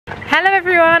Hello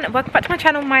everyone, welcome back to my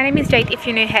channel. My name is Jade. If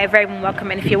you're new here, very warm welcome,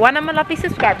 and if you're one of my lovely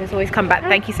subscribers, always come back.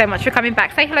 Thank you so much for coming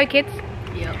back. Say hello, kids.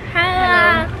 Yep.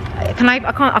 Hello. Can I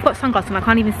can't, I've got sunglasses and I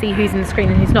can't even see who's in the screen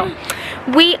and who's not.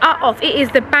 We are off. It is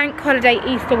the bank holiday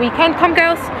Easter weekend. Come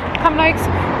girls, come Lokes.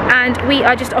 And we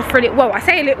are just off for a little, well, I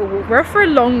say a little walk, we're off for a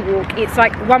long walk. It's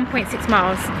like 1.6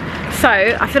 miles. So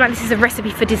I feel like this is a recipe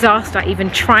for disaster,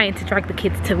 even trying to drag the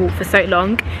kids to walk for so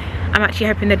long. I'm actually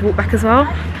hoping they'd walk back as well.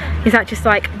 Is that just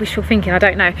like wishful thinking? I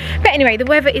don't know. But anyway, the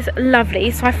weather is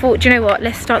lovely. So I thought, do you know what?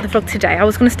 Let's start the vlog today. I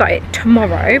was going to start it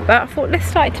tomorrow, but I thought let's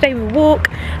start it today with a walk.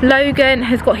 Logan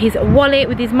has got his wallet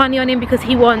with his money on him because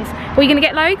he wants, what are you going to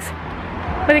get, Logs?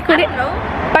 What do they call it?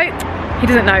 Boat? He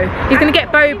doesn't know. He's going to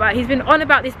get boba. He's been on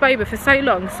about this boba for so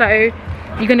long. So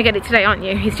you're going to get it today, aren't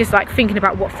you? He's just like thinking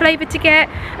about what flavour to get.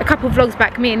 A couple of vlogs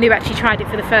back, me and Lou actually tried it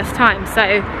for the first time.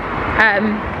 So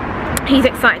he's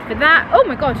excited for that. Oh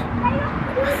my God.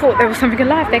 I thought there was something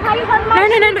alive there.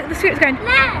 No, look, the scooter's going.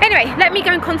 Anyway, let me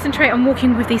go and concentrate on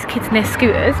walking with these kids in their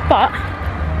scooters. But,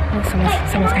 oh,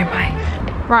 someone's going by.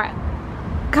 Right,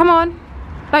 come on.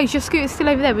 Lois, your scooter's still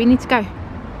over there. We need to go.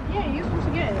 Yeah, you're supposed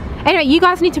to get it. Anyway, you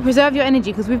guys need to preserve your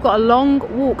energy because we've got a long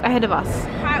walk ahead of us.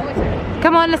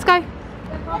 Come on, let's go.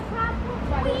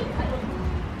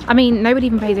 I mean, nobody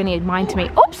even pays any mind to me.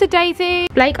 Oops-a-daisy.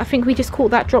 Blake, I think we just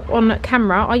caught that drop on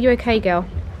camera. Are you okay, girl?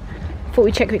 Thought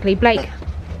we'd check quickly. Blake,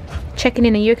 checking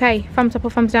in, are you okay? Thumbs up or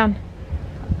thumbs down?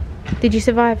 Did you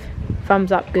survive?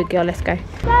 Thumbs up, good girl, let's go.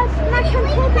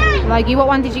 Like you, what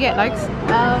one did you get, Lokes?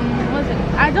 What was it?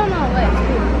 I don't know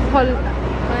what.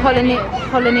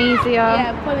 Polynesia.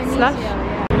 Yeah, Polynesia. Slush?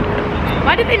 Yeah.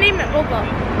 Why did they name it boba?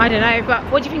 I don't know, but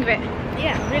what do you think of it?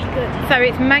 Yeah, really good. So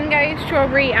it's mango,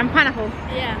 strawberry and pineapple.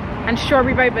 Yeah. And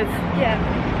strawberry bobas. Yeah.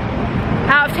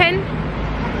 Out of 10?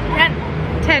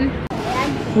 10.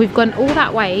 We've gone all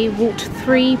that way, walked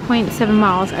 3.7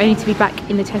 miles only to be back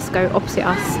in the Tesco opposite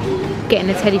us, getting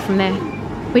a teddy from there.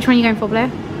 Which one are you going for, Blair?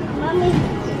 Mommy.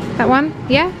 That one?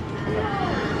 Yeah?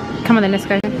 Come on then, let's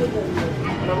go.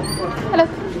 Hello.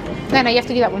 No, you have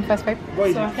to do that one first, babe.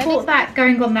 So I thought that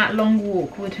going on that long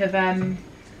walk would have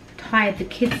tired the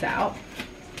kids out.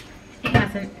 It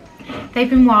hasn't. They've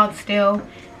been wild still.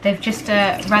 They've just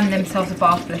ran themselves a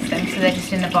bath, bless them, so they're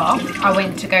just in the bath. I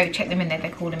went to go check them in there,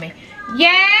 they're calling me.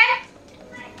 Yeah?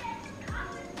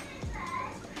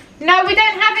 No, we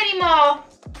don't have any more.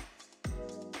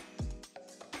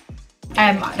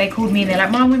 They called me and they're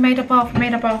like, Mum, we made a bath,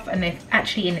 and they're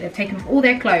actually in it. They've taken off all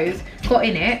their clothes, got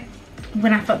in it.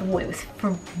 When I felt the water, it was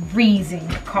freezing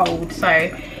cold, so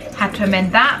had to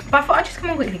amend that. But I thought I'd just come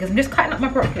on quickly because I'm just cutting up my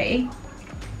broccoli,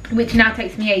 which now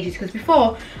takes me ages because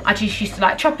before I just used to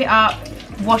like chop it up,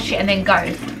 wash it and then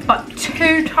go. But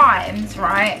 2 times,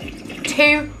 right,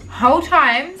 2 whole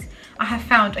times I have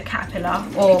found a caterpillar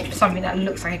or something that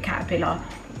looks like a caterpillar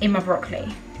in my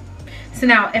broccoli. So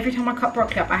now every time I cut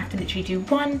broccoli up, I have to literally do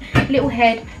one little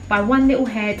head by one little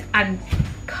head and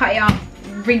cut it up,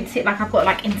 rinse it, like I've got to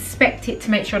like inspect it to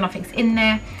make sure nothing's in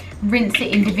there, rinse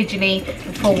it individually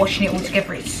before washing it all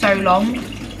together. It's so long,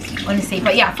 honestly.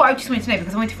 But yeah, I thought I just wanted to know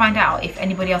because I wanted to find out if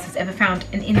anybody else has ever found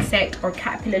an insect or a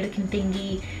caterpillar looking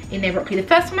thingy in their broccoli. The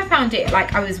first time I found it,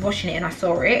 like I was washing it and I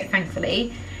saw it,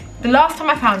 thankfully. The last time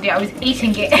I found it, I was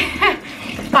eating it.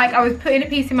 Like I was putting a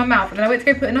piece in my mouth and then I went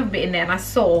to go put another bit in there and I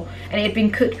saw, and it had been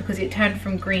cooked because it turned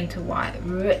from green to white.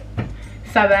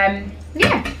 So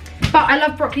yeah, but I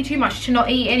love broccoli too much to not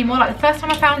eat anymore. Like the first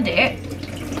time I found it,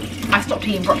 I stopped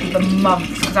eating broccoli for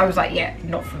months because I was like, yeah,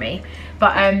 not for me.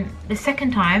 But the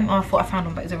second time, oh, I thought I found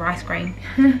one, but it was a rice grain.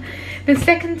 The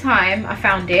second time I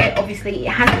found it, obviously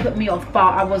it had put me off,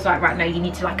 but I was like, right, no, you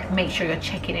need to like make sure you're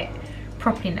checking it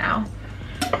properly now.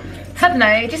 So I don't know,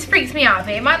 it just freaks me out a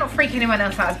bit. It might not freak anyone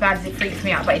else out as bad as it freaks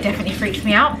me out, but it definitely freaks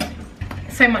me out.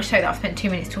 So much so that I've spent 2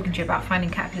 minutes talking to you about finding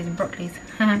caterpillars and broccolis.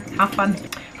 How fun.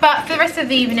 But for the rest of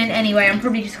the evening anyway, I'm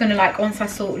probably just gonna like, once I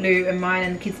sort Lou and mine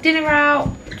and the kids' dinner out,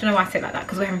 I don't know why I said like that,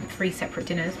 because we're having 3 separate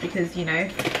dinners because, you know,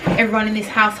 everyone in this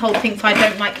household thinks I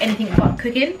don't like anything but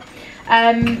cooking.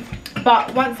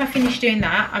 But once I finish doing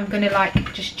that, I'm gonna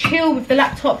like just chill with the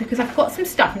laptop because I've got some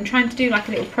stuff. I'm trying to do like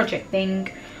a little project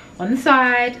thing on the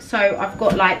side, so I've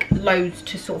got like loads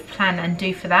to sort of plan and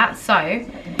do for that. So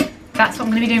that's what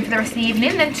I'm going to be doing for the rest of the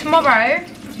evening. Then tomorrow,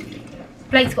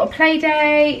 Blake's got a play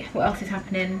day. What else is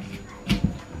happening?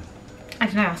 I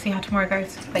don't know, I'll see how tomorrow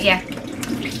goes. But yeah,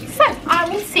 so I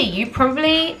will see you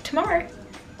probably tomorrow.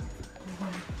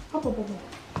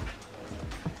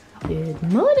 Good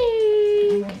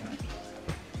morning.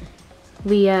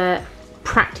 We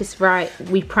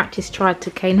tried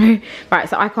to cane row. Right,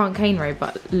 so I can't cane row,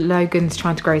 but Logan's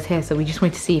trying to grow his hair, so we just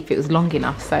wanted to see if it was long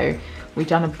enough. So we've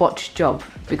done a botched job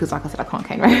because, like I said, I can't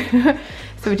cane right.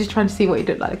 So we're just trying to see what he'd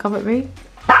look like to come at me.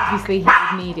 Obviously he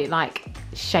would need it like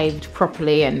shaved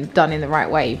properly and done in the right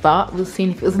way, but we'll see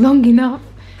if it was long enough.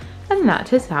 And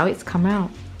that is how it's come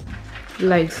out.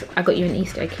 Loads. I got you an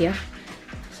Easter egg here.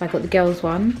 So I got the girls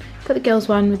one. Got the girls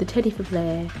one with the teddy for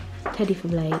Blair, teddy for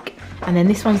Blake, and then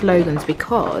this one's Logan's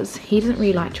because he doesn't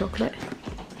really like chocolate.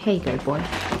 Here you go, boy.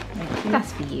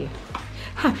 That's for you.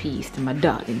 Happy Easter, my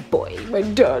darling boy, my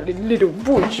darling little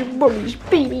boy, your mommy's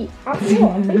baby. You're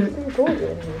not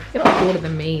taller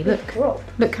than me.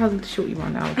 Look how short you are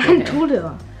now. I'm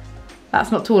taller. That's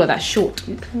not taller, that's short.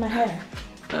 Look at my hair.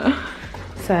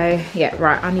 So yeah,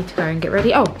 right, I need to go and get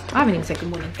ready. Oh, I haven't even said good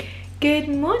morning. Good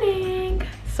morning.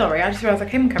 Sorry, I just realised I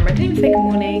came on camera. I didn't even say good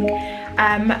morning.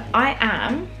 I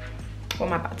am, what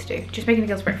am I about to do? Just making the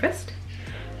girls breakfast.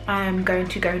 I'm going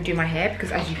to go and do my hair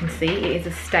because, as you can see, it is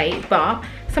a state, but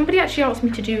somebody actually asked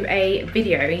me to do a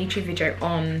video, a YouTube video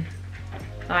on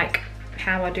like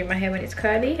how I do my hair when it's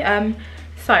curly.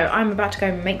 So I'm about to go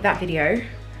and make that video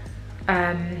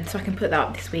so I can put that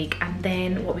up this week. And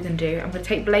then what we're gonna do, I'm gonna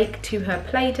take Blake to her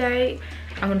play date.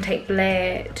 I'm gonna take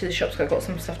Blair to the shops because I've got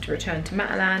some stuff to return to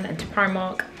Matalan and to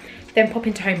Primark. Then pop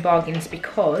into Home Bargains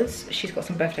because she's got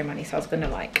some birthday money, so I was gonna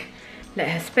like let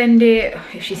her spend it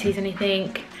if she sees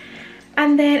anything.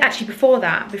 And then actually before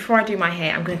that, before I do my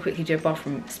hair, I'm going to quickly do a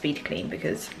bathroom speed clean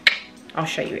because I'll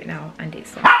show you it now and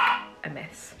it's like a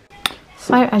mess.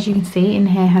 So as you can see, in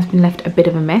here has been left a bit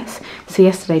of a mess. So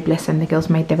yesterday, bless them, the girls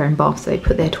made their own bath. So they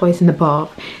put their toys in the bath.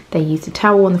 They used a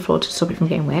towel on the floor to stop it from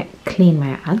getting wet. Clean,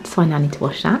 may I add, so I now need to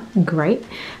wash that. Great.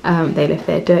 They left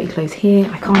their dirty clothes here.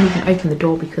 I can't even open the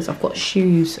door because I've got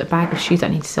shoes, a bag of shoes that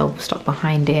I need to sell stuck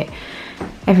behind it.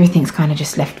 Everything's kind of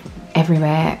just left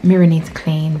everywhere. Mirror needs a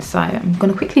clean, so I'm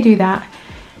gonna quickly do that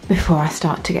before I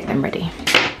start to get them ready.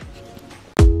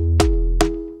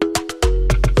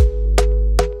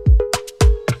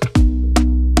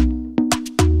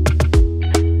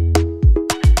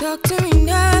 Talk to me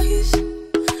nice,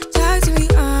 talk to me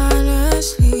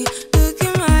honestly. Look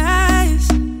in my eyes,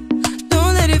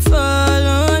 don't let it fall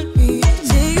on me.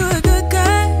 Say you're a good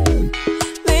guy,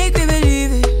 make me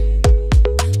believe it.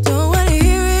 Don't wanna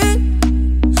hear it,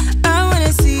 I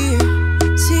wanna see it.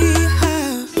 See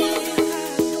how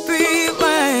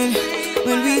rewind,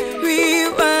 when we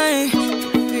rewind,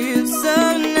 it feels so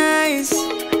nice.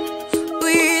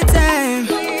 We time,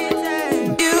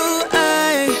 you I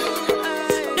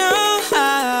know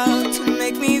how to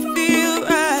make me feel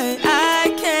right. I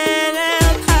can't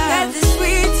help how got this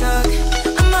sweet talk.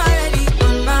 I'm already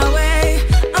on my way.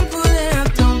 I'm pulling up,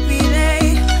 don't be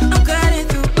late. I'm cutting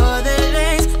through all the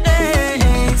lanes.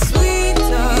 Sweet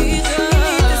talk. You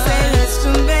need to say less to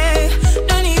me.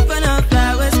 No need for no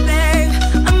flowers, babe.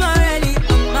 I'm already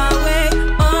on my way,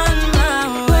 on my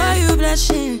way. Why you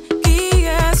blushing?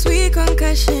 Yeah, sweet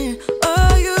concussion.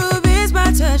 Oh, you miss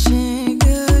my touching.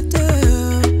 You do.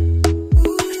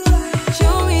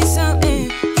 Show me something.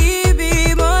 Give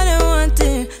me more than one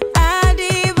thing. I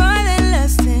need more than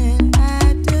less than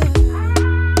I do.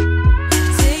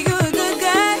 Say you're a good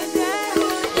guy.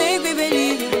 Make me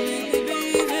believe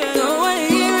it. Don't wanna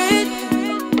hear it,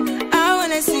 I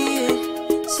wanna see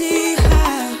it. See how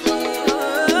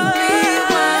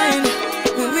rewind,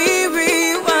 when we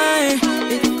rewind,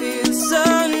 it feels so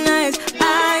nice. I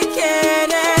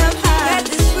can't help how got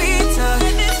this sweet talk.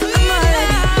 I'm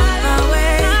already on my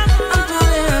way. I'm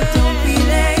pulling up, don't be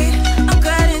late. I'm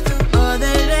cutting through all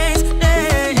the lanes.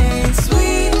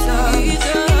 Sweet talk. You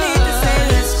need to say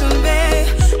less to me.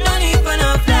 No need for no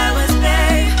flowers,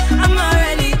 babe. I'm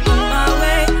already on my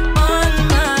way, on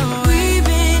my way. We've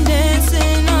been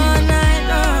dancing all night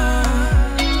long.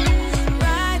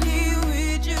 Right here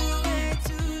with you way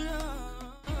too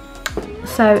long.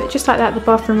 So just like that, the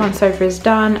bathroom once over is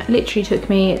done. Literally took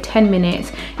me 10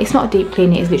 minutes. It's not a deep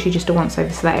clean, it is literally just a once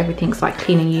over so that everything's like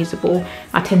clean and usable.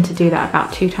 I tend to do that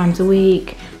about 2 times a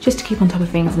week just to keep on top of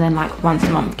things, and then like once a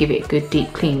month give it a good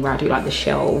deep clean where I do like the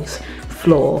shelves,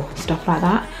 floor, stuff like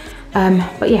that.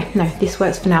 But yeah, no, this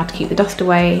works for now to keep the dust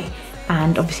away.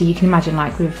 And obviously you can imagine,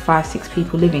 like with 5-6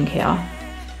 people living here,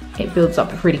 it builds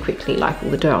up really quickly, like all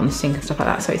the dirt on the sink and stuff like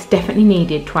that. So it's definitely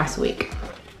needed twice a week.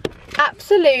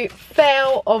 Absolute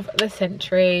fail of the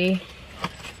century.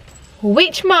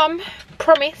 Which mum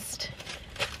promised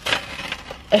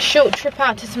a short trip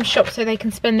out to some shops so they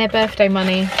can spend their birthday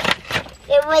money?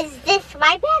 It was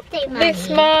my birthday money. This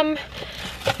mum.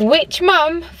 Which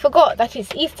mum forgot that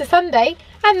it's Easter Sunday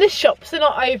and the shops are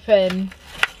not open?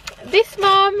 This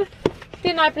mum,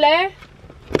 didn't I, Blair?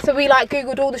 So we like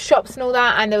googled all the shops and all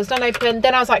that, and there was none open.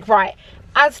 Then I was like, right,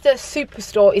 Asda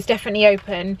Superstore is definitely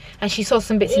open, and she saw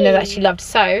some bits in there that she loved.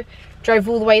 So drove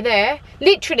all the way there.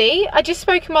 Literally, I just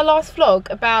spoke in my last vlog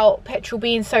about petrol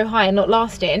being so high and not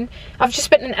lasting. I've just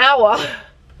spent an hour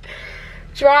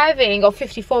driving, or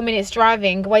 54 minutes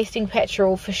driving, wasting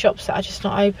petrol for shops that are just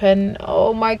not open.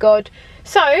 Oh my god.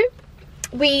 So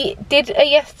we did a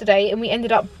yesterday and we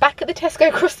ended up back at the Tesco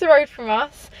across the road from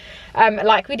us,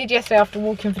 like we did yesterday after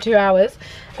walking for 2 hours,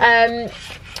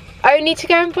 only to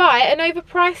go and buy an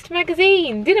overpriced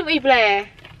magazine, didn't we, Blair?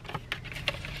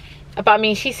 But I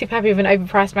mean, she's super happy with an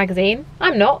overpriced magazine.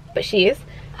 I'm not, but she is,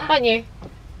 aren't you?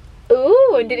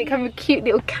 Ooh, and did it come with a cute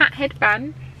little cat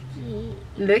headband?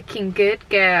 Looking good,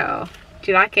 girl.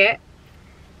 Do you like it?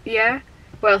 Yeah?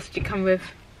 What else did you come with?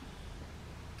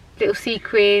 Little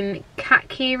sequin cat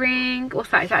keyring. What's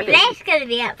that? Is that a little... Blake's gonna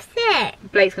be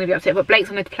upset. Blake's gonna be upset, but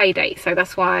Blake's on a play date, so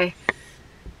that's why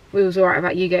we was alright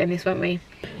about you getting this, weren't we?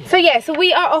 So yeah, so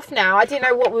we are off now. I didn't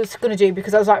know what we was gonna do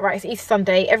because I was like, right, it's Easter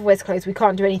Sunday, everywhere's closed, we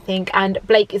can't do anything, and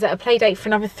Blake is at a play date for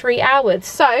another 3 hours.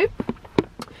 So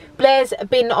Blair's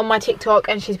been on my TikTok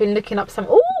and she's been looking up some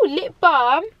lip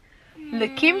balm.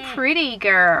 Looking pretty,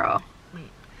 girl.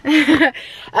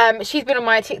 She's been on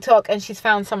my TikTok and she's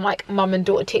found some like mum and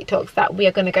daughter TikToks that we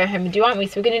are going to go home and do, aren't we?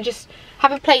 So we're going to just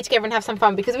have a play together and have some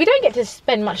fun, because we don't get to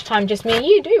spend much time just me and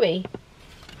you, do we?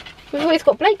 We've always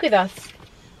got Blake with us,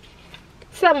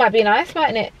 so that might be nice,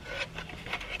 mightn't it?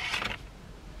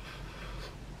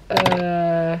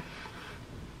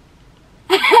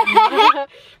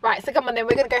 Right, so come on then,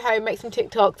 we're gonna go home, make some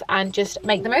TikToks and just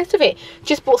make the most of it.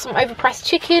 Just bought some overpriced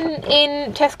chicken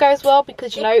in Tesco as well,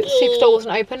 because you know Superstore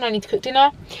wasn't open. I need to cook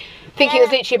dinner. I think it was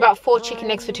literally about 4 chicken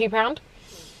legs for £2.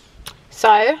 So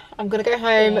I'm gonna go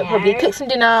home, probably cook some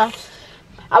dinner.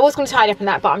 I was gonna tidy up in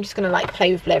that, but I'm just gonna like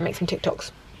play with Blair and make some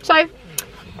TikToks. So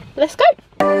let's go.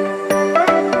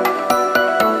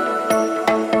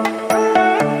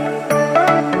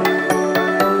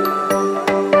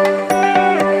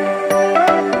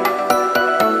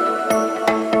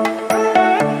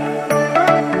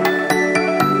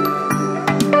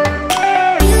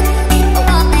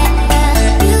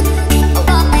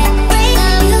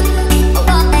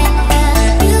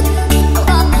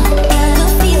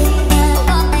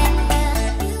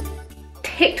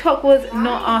 TikTok was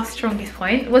not our strongest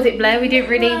point, was it, Blair? Blair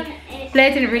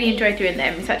didn't really enjoy doing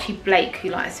them. It's actually Blake who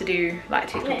likes to do like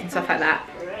TikTok and stuff like that,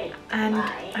 and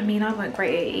I mean, I weren't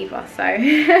great at it either, so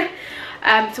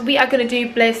so we are going to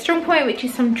do Blair's strong point, which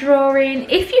is some drawing.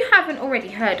 If you haven't already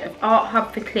heard of Art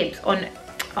Hub for Kids on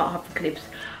Art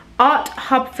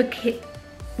Hub for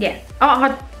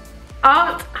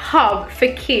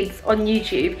Kids on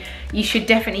YouTube, you should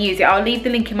definitely use it. I'll leave the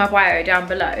link in my bio down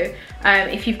below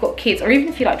if you've got kids, or even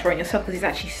if you like drawing yourself, because it's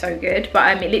actually so good.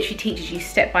 But it literally teaches you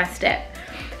step by step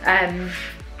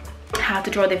how to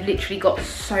draw. They've literally got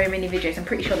so many videos. I'm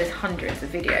pretty sure there's hundreds of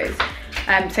videos.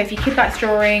 So if your kid likes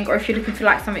drawing, or if you're looking for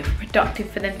like something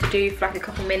productive for them to do for like a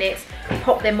couple minutes,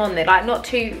 pop them on there. Like not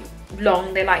too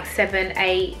long, they're like 7,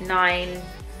 8, 9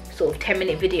 sort of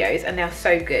 10-minute videos, and they're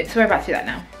so good. So we're about to do that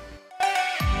now.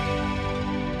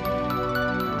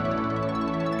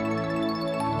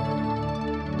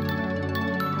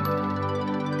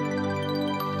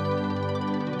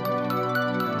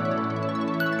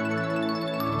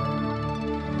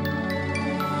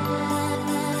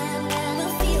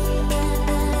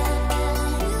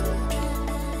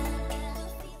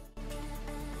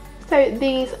 So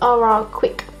these are our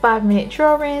quick 5-minute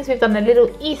drawings. We've done a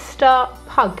little Easter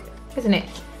pug, isn't it?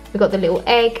 We've got the little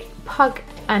egg, pug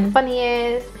and bunny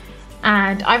ears.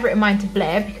 And I've written mine to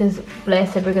Blair because Blair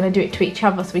said we're going to do it to each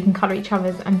other so we can colour each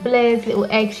other's. And Blair's little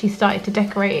egg, she started to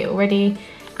decorate it already.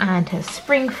 And her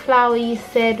spring flower, you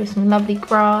said, with some lovely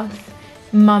grass,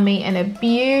 mummy, and a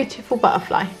beautiful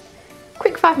butterfly.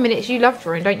 Quick 5 minutes. You love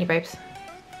drawing, don't you, babes?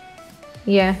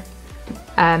 Yeah.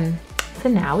 So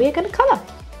now we are going to colour.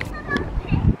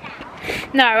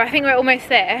 No, I think we're almost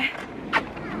there.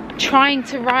 Trying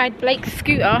to ride Blake's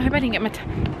scooter. I hope I didn't get my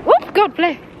oh God,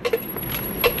 Blair.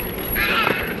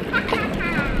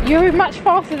 You're much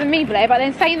faster than me, Blair, but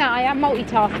then saying that I am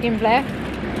multitasking, Blair.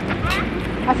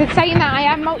 I said saying that I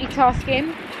am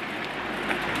multitasking.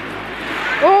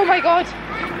 Oh my God.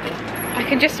 I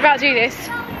can just about do this.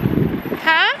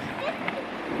 Huh?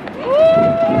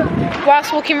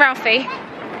 Whilst walking Ralphie.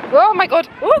 Oh my God.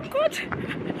 Oh God.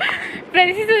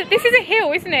 Blair, this is a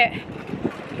hill, isn't it?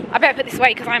 I better put this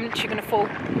away because I'm literally gonna fall.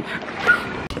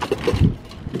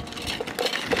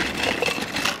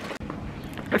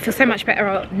 I feel so much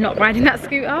better not riding that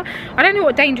scooter. I don't know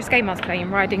what dangerous game I was playing,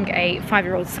 riding a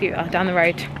 5-year-old scooter down the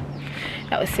road.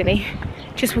 That was silly.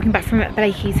 just walking back from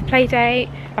Blakey's play date.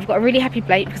 I've got a really happy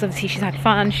Blake because obviously she's had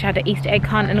fun. She had an Easter egg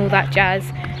hunt and all that jazz.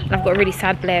 And I've got a really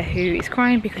sad Blair who is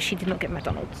crying because she did not get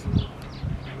McDonald's.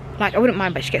 Like, I wouldn't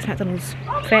mind, but she gets McDonald's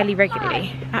fairly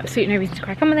regularly. Absolutely no reason to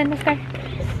cry. Come on then, let's go.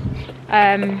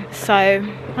 So,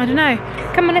 I don't know.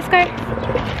 Come on, let's go.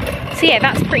 So yeah,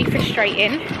 that's pretty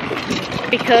frustrating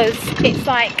because it's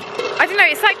like, I don't know,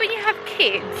 it's like when you have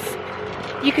kids,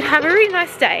 you could have a really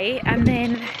nice day and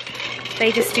then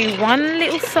they just do one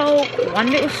little sulk, one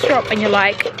little strop, and you're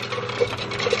like,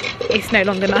 it's no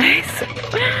longer nice.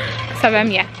 So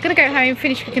yeah, gonna go home,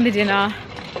 finish cooking the dinner,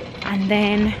 and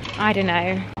then, I don't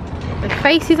know. The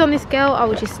faces on this girl, I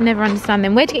would just never understand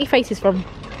them. Where'd you get your faces from?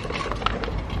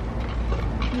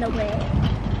 Nowhere.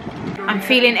 I'm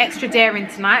feeling extra daring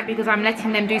tonight because I'm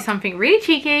letting them do something really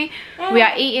cheeky. We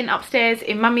are eating upstairs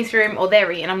in Mummy's room, or they're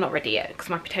eating. I'm not ready yet because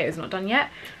my potato's not done yet.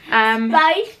 Spicy,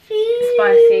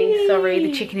 sorry,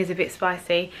 the chicken is a bit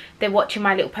spicy. They're watching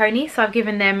My Little Pony, so I've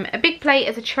given them a big plate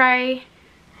as a tray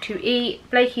to eat.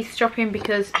 Blakey's stropping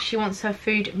because she wants her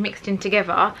food mixed in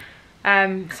together.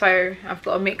 So I've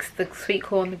got to mix the sweet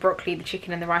corn, the broccoli, the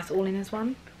chicken and the rice all in as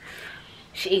one.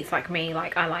 She eats like me,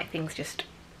 like I like things just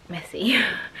messy.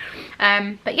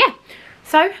 But yeah,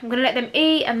 so I'm gonna let them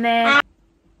eat and then...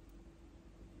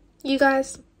 You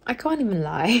guys, I can't even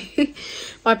lie.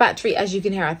 My battery, as you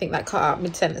can hear, I think that cut out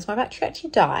mid-sentence. My battery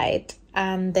actually died,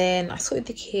 and then I sorted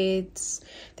the kids.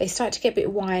 They started to get a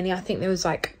bit whiny. I think there was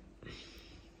like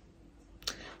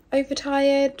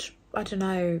overtired, I don't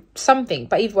know, something,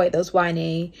 but either way there was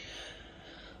whiny.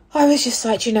 I was just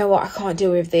like, you know what, I can't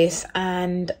deal with this.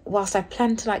 And whilst I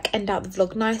planned to like end out the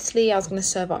vlog nicely, I was going to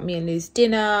serve up me and Lou's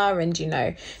dinner and, you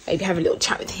know, maybe have a little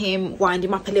chat with him, wind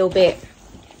him up a little bit.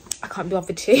 I can't be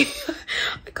bothered to.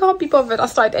 I can't be bothered. I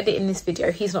started editing this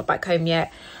video. He's not back home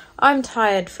yet. I'm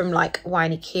tired from like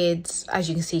whiny kids, as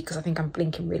you can see, because I think I'm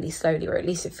blinking really slowly, or at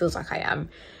least it feels like I am.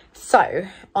 So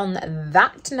on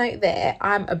that note there,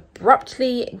 I'm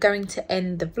abruptly going to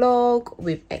end the vlog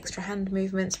with extra hand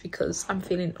movements because I'm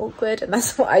feeling awkward and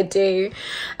that's what I do.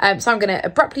 So I'm going to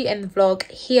abruptly end the vlog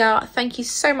here. Thank you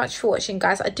so much for watching,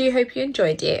 guys. I do hope you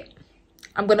enjoyed it.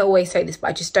 I'm going to always say this,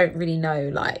 but I just don't really know,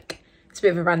 like, it's a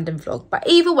bit of a random vlog, but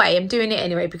either way I'm doing it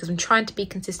anyway because I'm trying to be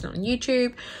consistent on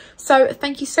YouTube. So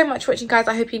thank you so much for watching, guys.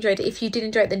 I hope you enjoyed it. If you did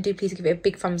enjoy it, then do please give it a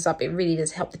big thumbs up. It really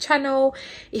does help the channel.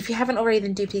 If you haven't already,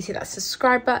 then do please hit that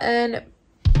subscribe button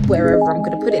wherever I'm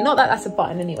going to put it. Not that that's a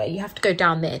button anyway, you have to go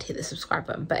down there to hit the subscribe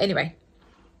button, but anyway,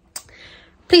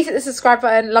 please hit the subscribe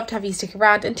button. Love to have you stick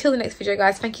around. Until the next video,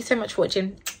 guys, thank you so much for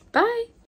watching. Bye.